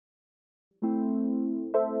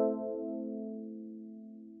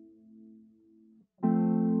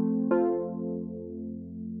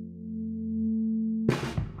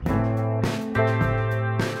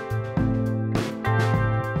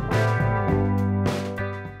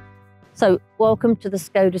So, welcome to the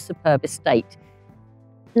Skoda Superb Estate.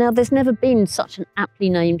 Now, there's never been such an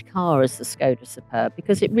aptly named car as the Skoda Superb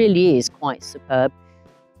because it really is quite superb.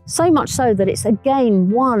 So much so that it's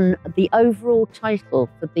again won the overall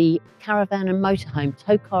title for the Caravan and Motorhome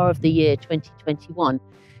Towcar of the Year 2021,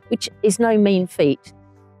 which is no mean feat.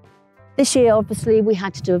 This year, obviously, we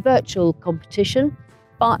had to do a virtual competition,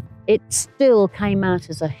 but it still came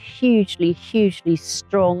out as a hugely, hugely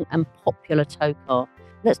strong and popular tow car.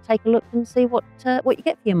 Let's take a look and see what you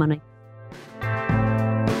get for your money.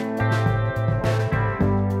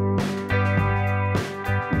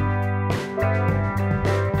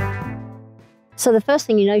 So the first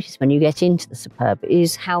thing you notice when you get into the Superb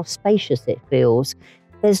is how spacious it feels.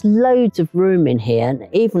 There's loads of room in here, and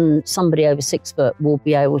even somebody over 6 foot will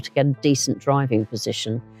be able to get a decent driving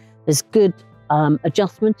position. There's good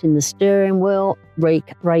adjustment in the steering wheel,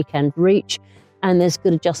 brake and reach, and there's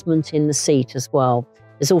good adjustment in the seat as well.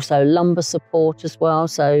 There's also lumbar support as well,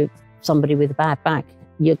 so somebody with a bad back,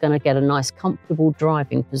 you're going to get a nice comfortable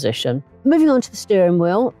driving position. Moving on to the steering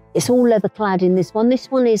wheel, it's all leather clad in this one.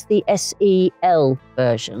 This one is the SEL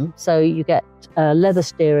version, so you get a leather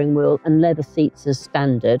steering wheel and leather seats as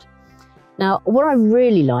standard. Now, what I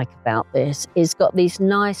really like about this is got these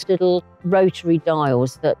nice little rotary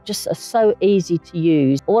dials that just are so easy to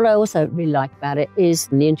use. What I also really like about it is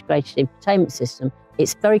the integrated infotainment system.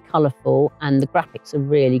 It's very colourful and the graphics are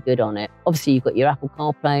really good on it. Obviously, you've got your Apple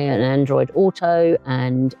CarPlay and Android Auto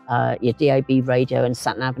and your DAB radio and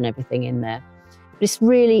sat-nav and everything in there. But it's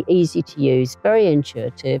really easy to use, very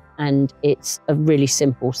intuitive, and it's a really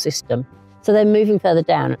simple system. So then moving further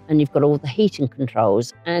down, and you've got all the heating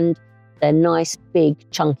controls, and they're nice, big,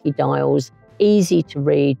 chunky dials, easy to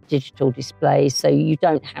read digital displays, so you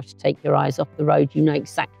don't have to take your eyes off the road. You know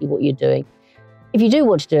exactly what you're doing. If you do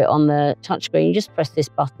want to do it on the touchscreen, you just press this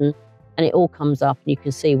button and it all comes up and you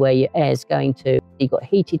can see where your air's going to. You've got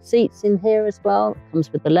heated seats in here as well. It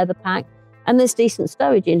comes with the leather pack. And there's decent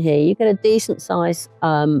stowage in here. You get a decent size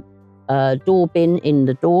door bin in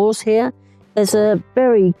the doors here. There's a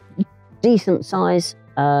very decent size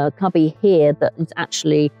cubby here that is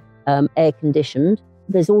actually air conditioned.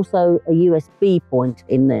 There's also a USB point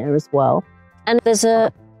in there as well. And there's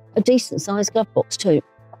a decent sized glove box too.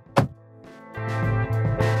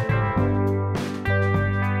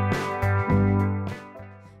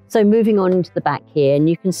 So moving on into the back here, and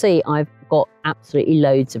you can see I've got absolutely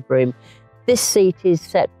loads of room. This seat is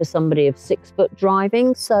set for somebody of 6 foot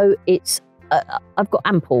driving, so it's I've got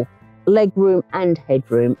ample leg room and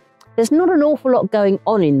headroom. There's not an awful lot going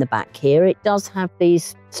on in the back here. It does have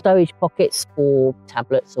these stowage pockets for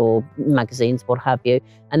tablets or magazines, what have you,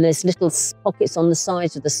 and there's little pockets on the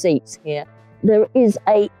sides of the seats here. There is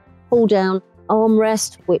a pull-down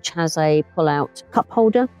armrest which has a pull-out cup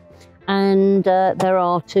holder. And there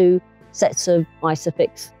are 2 sets of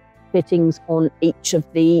Isofix fittings on each of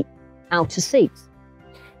the outer seats.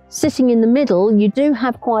 Sitting in the middle, you do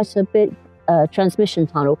have quite a big transmission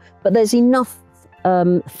tunnel, but there's enough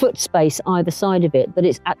foot space either side of it that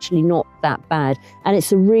it's actually not that bad. And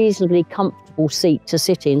it's a reasonably comfortable seat to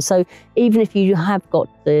sit in. So even if you have got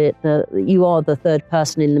you are the third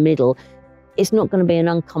person in the middle, it's not going to be an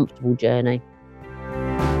uncomfortable journey.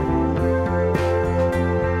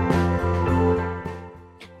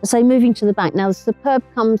 So moving to the back, now the Superb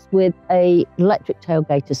comes with an electric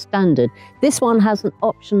tailgate as standard. This one has an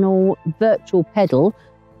optional virtual pedal.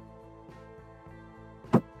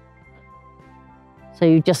 So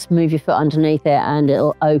you just move your foot underneath it and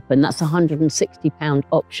it'll open. That's a £160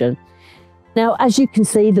 option. Now, as you can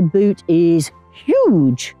see, the boot is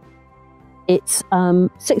huge. It's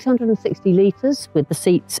 660 litres with the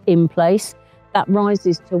seats in place. That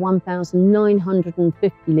rises to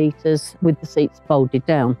 1,950 litres with the seats folded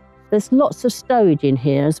down. There's lots of stowage in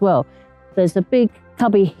here as well. There's a big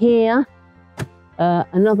cubby here,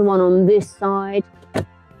 another one on this side,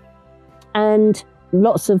 and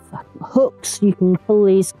lots of hooks. You can pull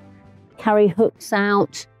these carry hooks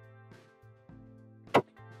out.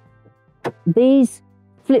 These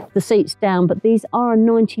flip the seats down, but these are a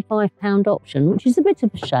 £95 option, which is a bit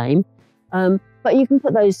of a shame. But you can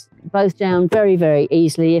put those both down very, very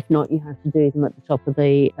easily. If not, you have to do them at the top of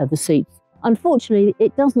the seats. Unfortunately,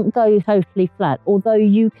 it doesn't go totally flat, although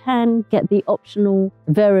you can get the optional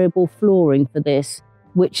variable flooring for this,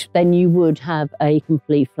 which then you would have a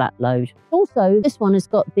complete flat load. Also, this one has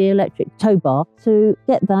got the electric tow bar. To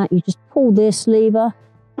get that, you just pull this lever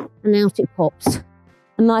and out it pops.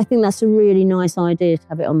 And I think that's a really nice idea to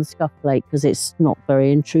have it on the scuff plate because it's not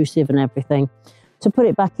very intrusive and everything. To put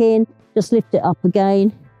it back in, just lift it up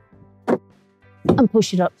again and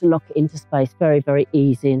push it up to lock it into space. Very, very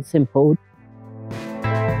easy and simple.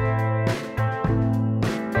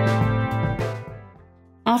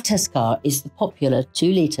 test car is the popular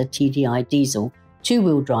 2-litre TDI diesel,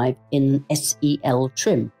 two-wheel drive in SEL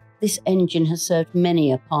trim. This engine has served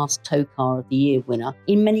many a past Towcar of the Year winner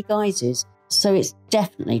in many guises, so it's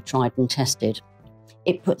definitely tried and tested.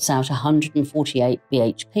 It puts out 148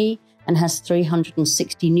 bhp and has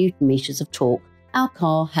 360 Newton meters of torque. Our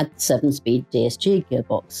car had the 7-speed DSG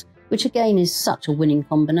gearbox, which again is such a winning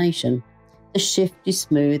combination. The shift is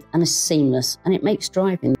smooth and is seamless, and it makes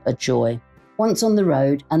driving a joy. Once on the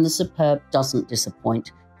road, and the Superb doesn't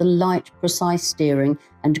disappoint. The light, precise steering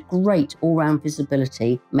and great all-round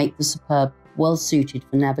visibility make the Superb well suited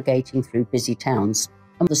for navigating through busy towns.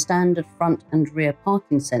 And the standard front and rear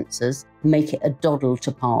parking sensors make it a doddle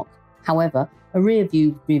to park. However, a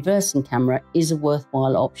rear-view reversing camera is a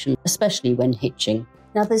worthwhile option, especially when hitching.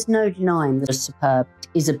 Now, there's no denying that the Superb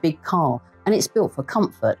is a big car and it's built for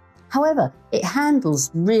comfort. However, it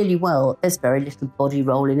handles really well. There's very little body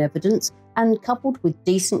roll in evidence, and coupled with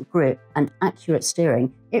decent grip and accurate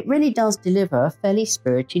steering, it really does deliver a fairly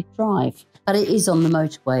spirited drive. But it is on the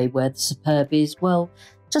motorway where the Superb is, well,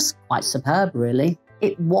 just quite superb really.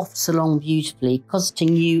 It wafts along beautifully,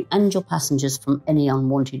 costing you and your passengers from any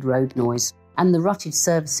unwanted road noise. And the rutted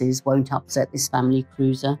surfaces won't upset this family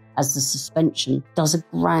cruiser, as the suspension does a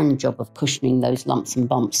grand job of cushioning those lumps and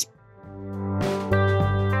bumps.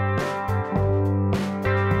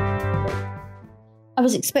 I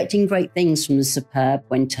was expecting great things from the Superb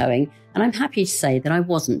when towing, and I'm happy to say that I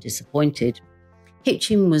wasn't disappointed.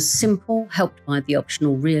 Hitching was simple, helped by the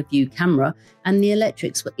optional rear view camera, and the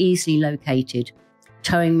electrics were easily located.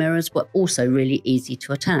 Towing mirrors were also really easy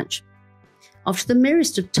to attach. After the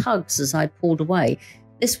merest of tugs as I pulled away,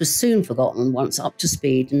 this was soon forgotten once up to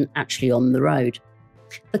speed and actually on the road.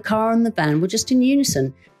 The car and the van were just in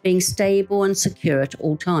unison, being stable and secure at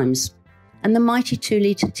all times. And the mighty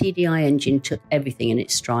 2-litre TDI engine took everything in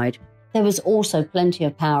its stride. There was also plenty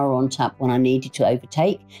of power on tap when I needed to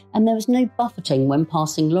overtake, and there was no buffeting when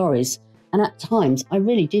passing lorries, and at times I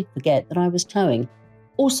really did forget that I was towing.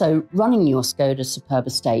 Also, running your Skoda Superb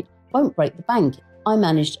Estate won't break the bank. I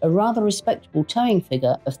managed a rather respectable towing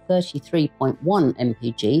figure of 33.1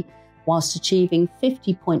 mpg, whilst achieving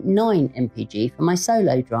 50.9 mpg for my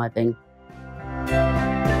solo driving.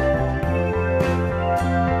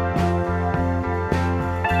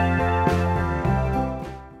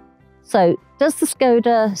 So, does the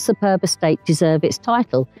Skoda Superb Estate deserve its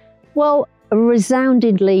title? Well,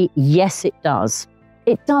 resoundingly, yes it does.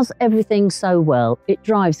 It does everything so well. It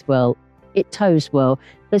drives well, it tows well.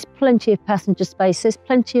 There's plenty of passenger space, there's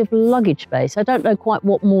plenty of luggage space. I don't know quite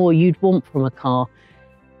what more you'd want from a car.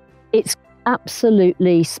 It's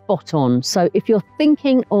absolutely spot on. So if you're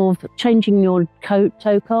thinking of changing your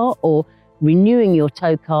tow car or renewing your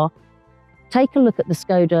tow car, take a look at the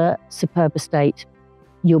Skoda Superb Estate.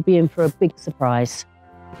 You'll be in for a big surprise.